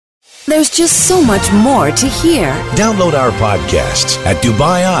There's just so much more to hear. Download our podcasts at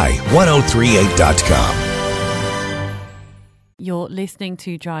DubaiI1038.com. You're listening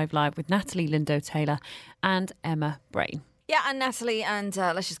to Drive Live with Natalie Lindo Taylor and Emma Brain. Yeah, and Natalie, and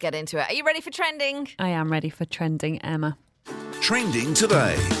let's just get into it. Are you ready for trending? I am ready for trending, Emma. Trending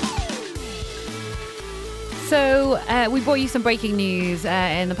today. So we brought you some breaking news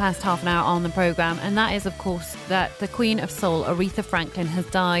in the past half an hour on the programme, and that is, of course, that the Queen of Soul, Aretha Franklin, has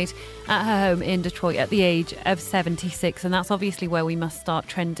died at her home in Detroit at the age of 76, and that's obviously where we must start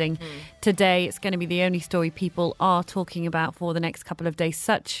trending today. It's going to be the only story people are talking about for the next couple of days.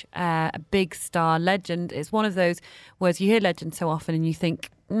 Such a big star, legend. It's one of those words you hear legend so often and you think,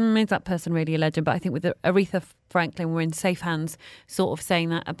 is that person really a legend? But I think with Aretha Franklin, we're in safe hands sort of saying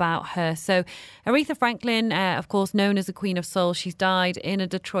that about her. So Aretha Franklin, of course, known as the Queen of Soul, she's died in a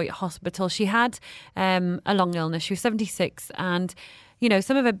Detroit hospital. She had a long illness. She was 76, and you know,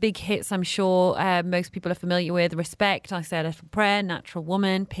 some of her big hits, I'm sure most people are familiar with: Respect, I Say a Little Prayer, Natural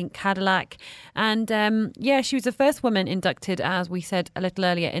Woman, Pink Cadillac. And she was the first woman inducted, as we said a little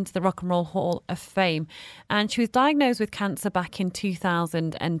earlier, into the Rock and Roll Hall of Fame. And she was diagnosed with cancer back in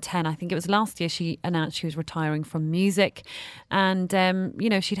 2010. I think it was last year she announced she was retiring from music. And,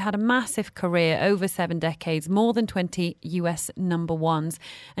 she'd had a massive career over 7 decades, more than 20 US number ones.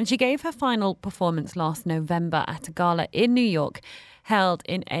 And she gave her final performance last November at a gala in New York, held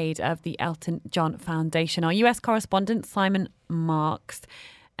in aid of the Elton John Foundation. Our US correspondent, Simon Marks,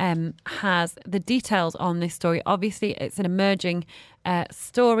 has the details on this story. Obviously, it's an emerging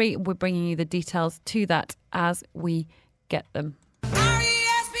story. We're bringing you the details to that as we get them.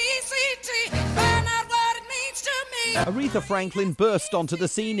 Aretha Franklin burst onto the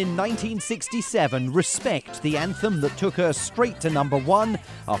scene in 1967. Respect, the anthem that took her straight to number one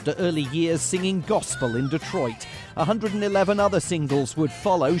after early years singing gospel in Detroit. 111 other singles would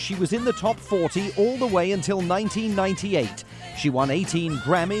follow. She was in the top 40 all the way until 1998. She won 18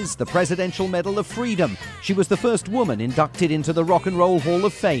 Grammys, the Presidential Medal of Freedom. She was the first woman inducted into the Rock and Roll Hall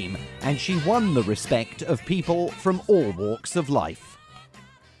of Fame, and she won the respect of people from all walks of life.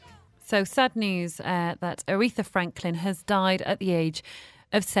 So sad news that Aretha Franklin has died at the age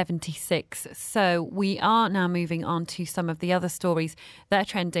of 76. So we are now moving on to some of the other stories that are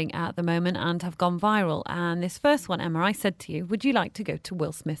trending at the moment and have gone viral. And this first one, Emma, I said to you, would you like to go to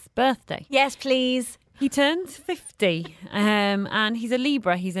Will Smith's birthday? Yes, please. He turns 50 and he's a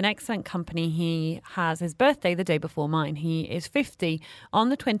Libra. He's an excellent company. He has his birthday the day before mine. He is 50 on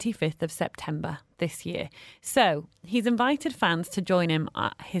the 25th of September this year. So he's invited fans to join him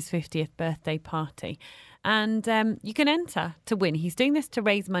at his 50th birthday party. And you can enter to win. He's doing this to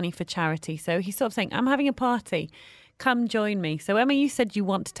raise money for charity. So he's sort of saying, I'm having a party. Come join me. So, Emma, you said you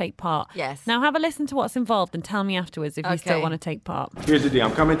want to take part. Yes. Now have a listen to what's involved and tell me afterwards if you still want to take part. Here's the deal.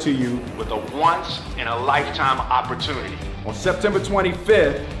 I'm coming to you with a once-in-a-lifetime opportunity. On September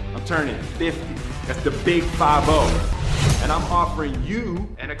 25th, I'm turning 50. That's the big 5-0. And I'm offering you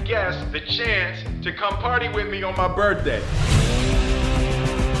and a guest the chance to come party with me on my birthday.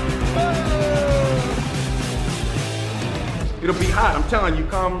 It'll be hot, I'm telling you.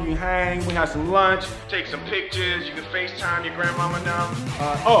 Come, you hang, we have some lunch, take some pictures, you can FaceTime your grandmama now.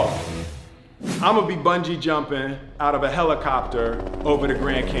 I'm gonna be bungee jumping out of a helicopter over the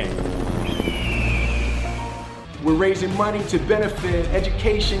Grand Canyon. We're raising money to benefit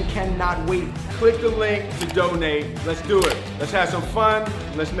Education Cannot Wait. Click the link to donate. Let's do it. Let's have some fun.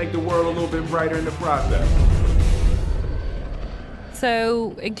 Let's make the world a little bit brighter in the process.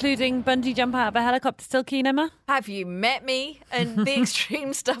 So, including bungee jump out of a helicopter, still keen, Emma? Have you met me? And the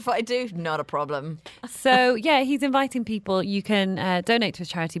extreme stuff I do, not a problem. So, yeah, he's inviting people. You can donate to a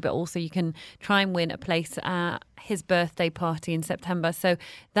charity, but also you can try and win a place at his birthday party in September. So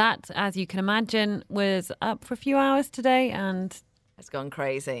that, as you can imagine, was up for a few hours today, and it's gone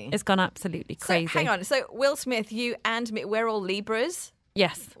crazy. It's gone absolutely crazy. So, hang on. So, Will Smith, you and me, we're all Libras?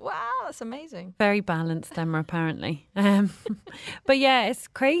 Yes. Wow, that's amazing. Very balanced, Emma, apparently. But yeah, it's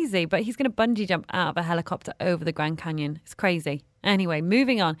crazy. But he's going to bungee jump out of a helicopter over the Grand Canyon. It's crazy. Anyway,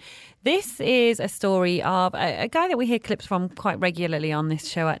 moving on. This is a story of a guy that we hear clips from quite regularly on this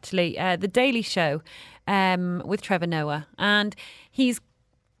show, actually. The Daily Show with Trevor Noah. And he's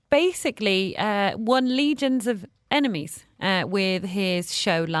basically won legions of enemies with his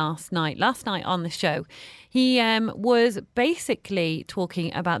show last night. Last night on the show, he was basically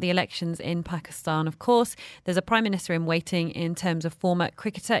talking about the elections in Pakistan. Of course, there's a prime minister in waiting in terms of former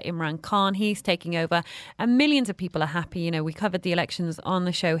cricketer Imran Khan. He's taking over and millions of people are happy. You know, we covered the elections on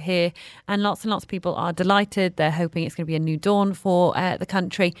the show here and lots of people are delighted. They're hoping it's going to be a new dawn for the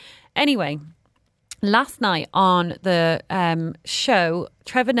country. Anyway, Last night on the show,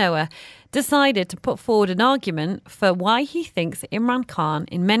 Trevor Noah decided to put forward an argument for why he thinks Imran Khan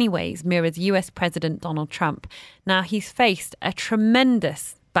in many ways mirrors US President Donald Trump. Now, he's faced a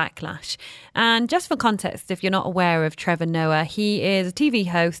tremendous backlash. And just for context, if you're not aware of Trevor Noah, he is a TV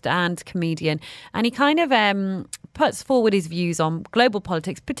host and comedian, and he kind of puts forward his views on global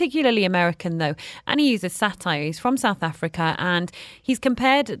politics, particularly American though, and he uses satire. He's from South Africa, and he's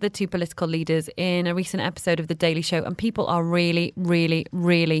compared the two political leaders in a recent episode of The Daily Show, and people are really, really,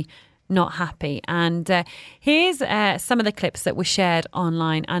 really not happy. And here's some of the clips that were shared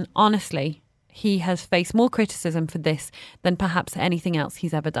online, and honestly, he has faced more criticism for this than perhaps anything else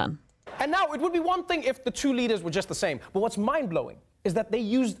he's ever done. And now, it would be one thing if the two leaders were just the same. But what's mind-blowing is that they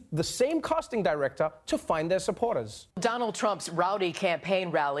used the same casting director to find their supporters. Donald Trump's rowdy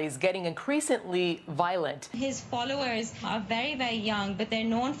campaign rallies getting increasingly violent. His followers are very, very young, but they're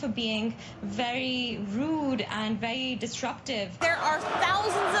known for being very rude and very disruptive. There are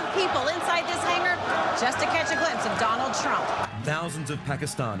thousands of people inside this hangar just to catch a glimpse of Donald Trump. Thousands of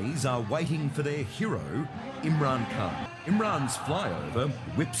Pakistanis are waiting for their hero, Imran Khan. Imran's flyover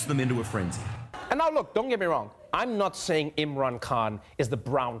whips them into a frenzy. And now look, don't get me wrong. I'm not saying Imran Khan is the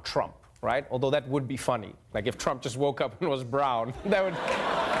brown Trump, right? Although that would be funny. Like if Trump just woke up and was brown,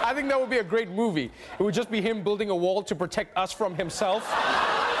 I think that would be a great movie. It would just be him building a wall to protect us from himself.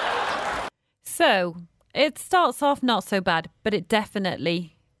 So it starts off not so bad, but it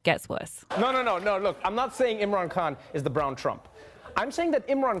definitely gets worse. No, look, I'm not saying Imran Khan is the brown Trump. I'm saying that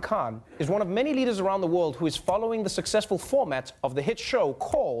Imran Khan is one of many leaders around the world who is following the successful format of the hit show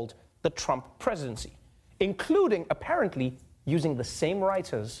called The Trump Presidency, including, apparently, using the same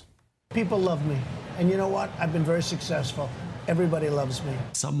writers. People love me. And you know what? I've been very successful. Everybody loves me.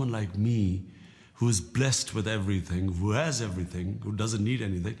 Someone like me, who is blessed with everything, who has everything, who doesn't need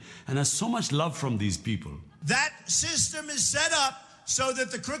anything, and has so much love from these people. That system is set up so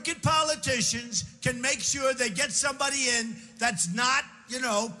that the crooked politicians can make sure they get somebody in that's not,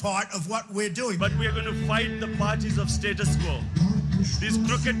 part of what we're doing. But we're going to fight the parties of status quo. These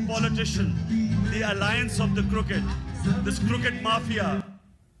crooked politicians, the alliance of the crooked, this crooked mafia.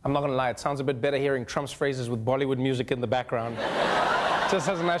 I'm not going to lie, it sounds a bit better hearing Trump's phrases with Bollywood music in the background. Just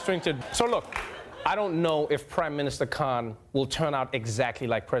has a nice ring to it. So look, I don't know if Prime Minister Khan will turn out exactly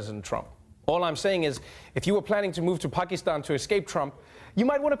like President Trump. All I'm saying is, if you were planning to move to Pakistan to escape Trump, you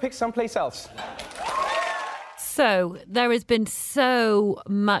might want to pick someplace else. So there has been so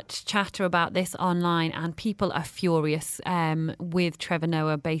much chatter about this online, and people are furious with Trevor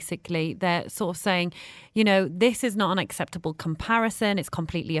Noah, basically. They're sort of saying, this is not an acceptable comparison. It's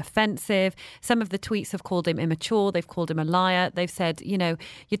completely offensive. Some of the tweets have called him immature. They've called him a liar. They've said, your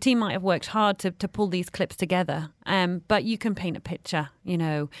team might have worked hard to pull these clips together, but you can paint a picture,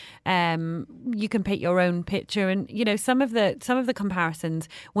 you can paint your own picture. And, some of the comparisons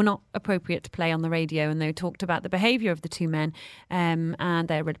were not appropriate to play on the radio, and they talked about the behaviour of the two men and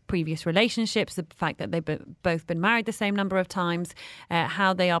their previous relationships, the fact that they've both been married the same number of times,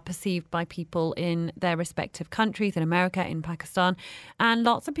 how they are perceived by people in their respective countries, in America, in Pakistan. And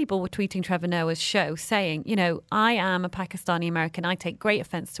lots of people were tweeting Trevor Noah's show saying, I am a Pakistani American. I take great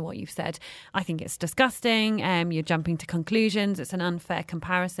offence to what you've said. I think it's disgusting. You're jumping to conclusions. It's an unfair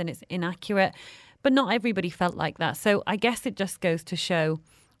comparison. It's inaccurate. But not everybody felt like that. So I guess it just goes to show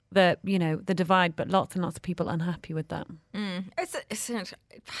the divide, but lots and lots of people unhappy with that.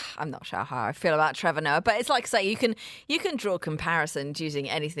 I'm not sure how I feel about Trevor Noah, but it's like, say, you can draw comparisons using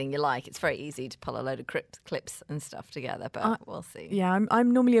anything you like. It's very easy to pull a load of clips and stuff together, but we'll see. Yeah,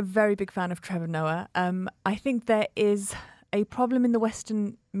 I'm normally a very big fan of Trevor Noah. I think there is a problem in the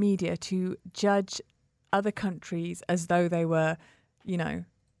Western media to judge other countries as though they were,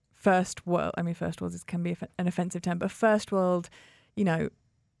 first world. I mean, first world can be an offensive term, but first world,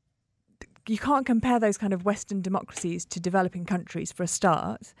 you can't compare those kind of Western democracies to developing countries for a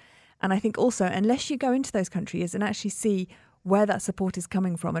start. And I think also, unless you go into those countries and actually see where that support is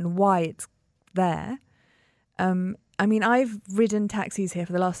coming from and why it's there. I've ridden taxis here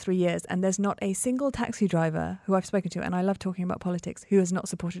for the last 3 years, and there's not a single taxi driver who I've spoken to, and I love talking about politics, who has not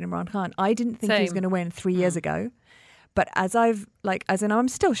supported Imran Khan. I didn't think he was going to win 3 years ago. But I'm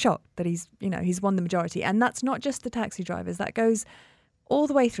still shocked that he's won the majority. And that's not just the taxi drivers. That goes all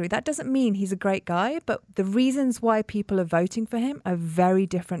the way through. That doesn't mean he's a great guy, but the reasons why people are voting for him are very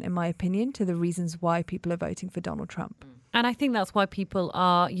different, in my opinion, to the reasons why people are voting for Donald Trump. And I think that's why people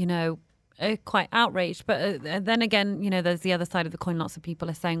are, quite outraged. But then again, there's the other side of the coin. Lots of people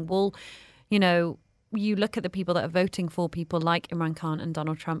are saying, well, you look at the people that are voting for people like Imran Khan and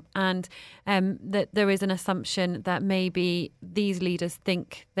Donald Trump, and that there is an assumption that maybe these leaders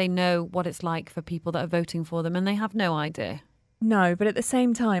think they know what it's like for people that are voting for them, and they have no idea. No, but at the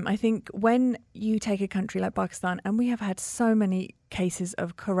same time, I think when you take a country like Pakistan, and we have had so many cases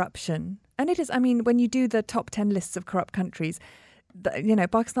of corruption, and it is, I mean, when you do the top 10 lists of corrupt countries,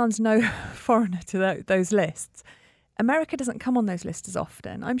 Pakistan's no foreigner to those lists. America doesn't come on those lists as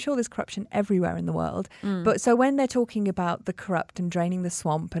often. I'm sure there's corruption everywhere in the world. But so when they're talking about the corrupt and draining the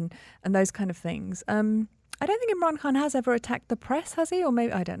swamp and those kind of things, I don't think Imran Khan has ever attacked the press, has he? Or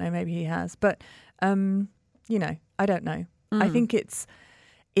maybe, I don't know, maybe he has. But, I don't know. I think it's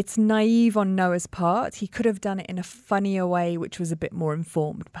naive on Noah's part. He could have done it in a funnier way, which was a bit more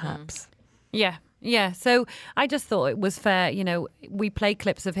informed, perhaps. Yeah. So I just thought it was fair. We play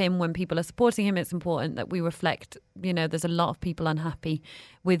clips of him when people are supporting him. It's important that we reflect, there's a lot of people unhappy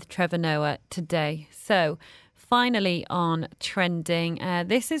with Trevor Noah today. So finally on trending,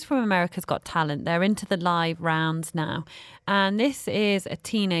 this is from America's Got Talent. They're into the live rounds now. And this is a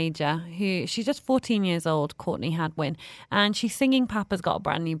teenager she's just 14 years old, Courtney Hadwin, and she's singing Papa's Got a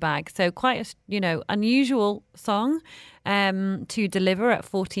Brand New Bag. So quite a, unusual song to deliver at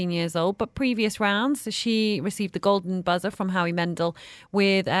 14 years old. But previous rounds, she received the golden buzzer from Howie Mandel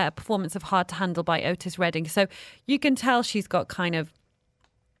with a performance of Hard to Handle by Otis Redding. So you can tell she's got kind of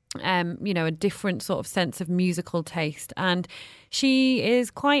a different sort of sense of musical taste. And she is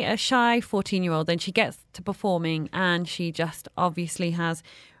quite a shy 14-year-old. Then she gets to performing and she just obviously has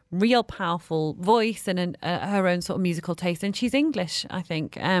real powerful voice and her own sort of musical taste. And she's English, I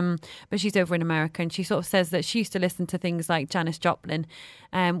think, but she's over in America. And she sort of says that she used to listen to things like Janis Joplin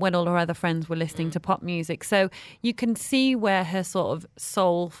when all her other friends were listening to pop music. So you can see where her sort of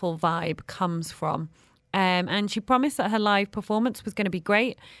soulful vibe comes from. And she promised that her live performance was going to be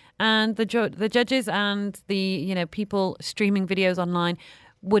great. And the judges and the people streaming videos online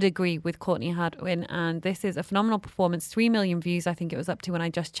would agree with Courtney Hadwin. And this is a phenomenal performance. 3 million views, I think it was up to when I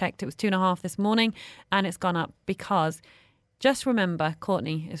just checked. It was 2.5 this morning, and it's gone up because, just remember,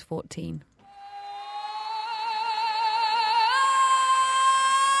 Courtney is 14.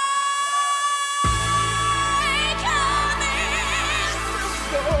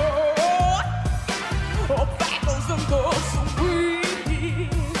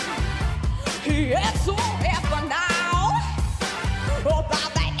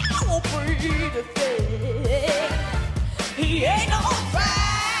 He ain't no friend.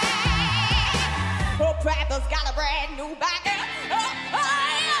 Oh, Trapper's got a brand new bag.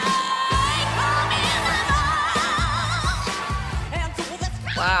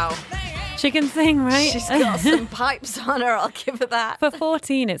 Wow. She can sing, right? She's got some pipes on her, I'll give her that. For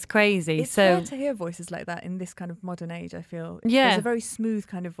 14, it's crazy. It's rare to hear voices like that in this kind of modern age, I feel. Yeah. There's a very smooth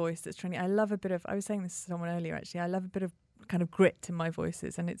kind of voice that's trending. I love a bit of, I was saying this to someone earlier, actually, I love a bit of kind of grit in my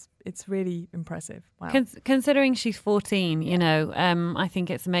voices, and it's really impressive. Wow. Considering she's 14, I think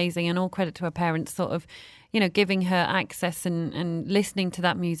it's amazing, and all credit to her parents sort of, giving her access and listening to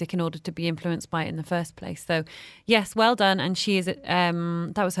that music in order to be influenced by it in the first place. So yes, well done. And she is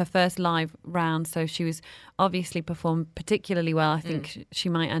that was her first live round, so she was obviously performed particularly well. I think she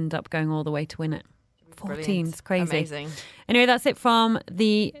might end up going all the way to win it. 14, it's crazy. Amazing. Anyway, that's it from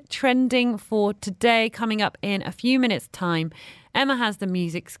the trending for today. Coming up in a few minutes' time, Emma has the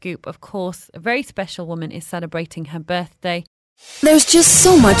music scoop. Of course, a very special woman is celebrating her birthday. There's just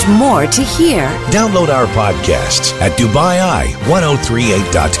so much more to hear. Download our podcasts at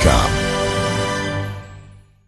DubaiEye1038.com.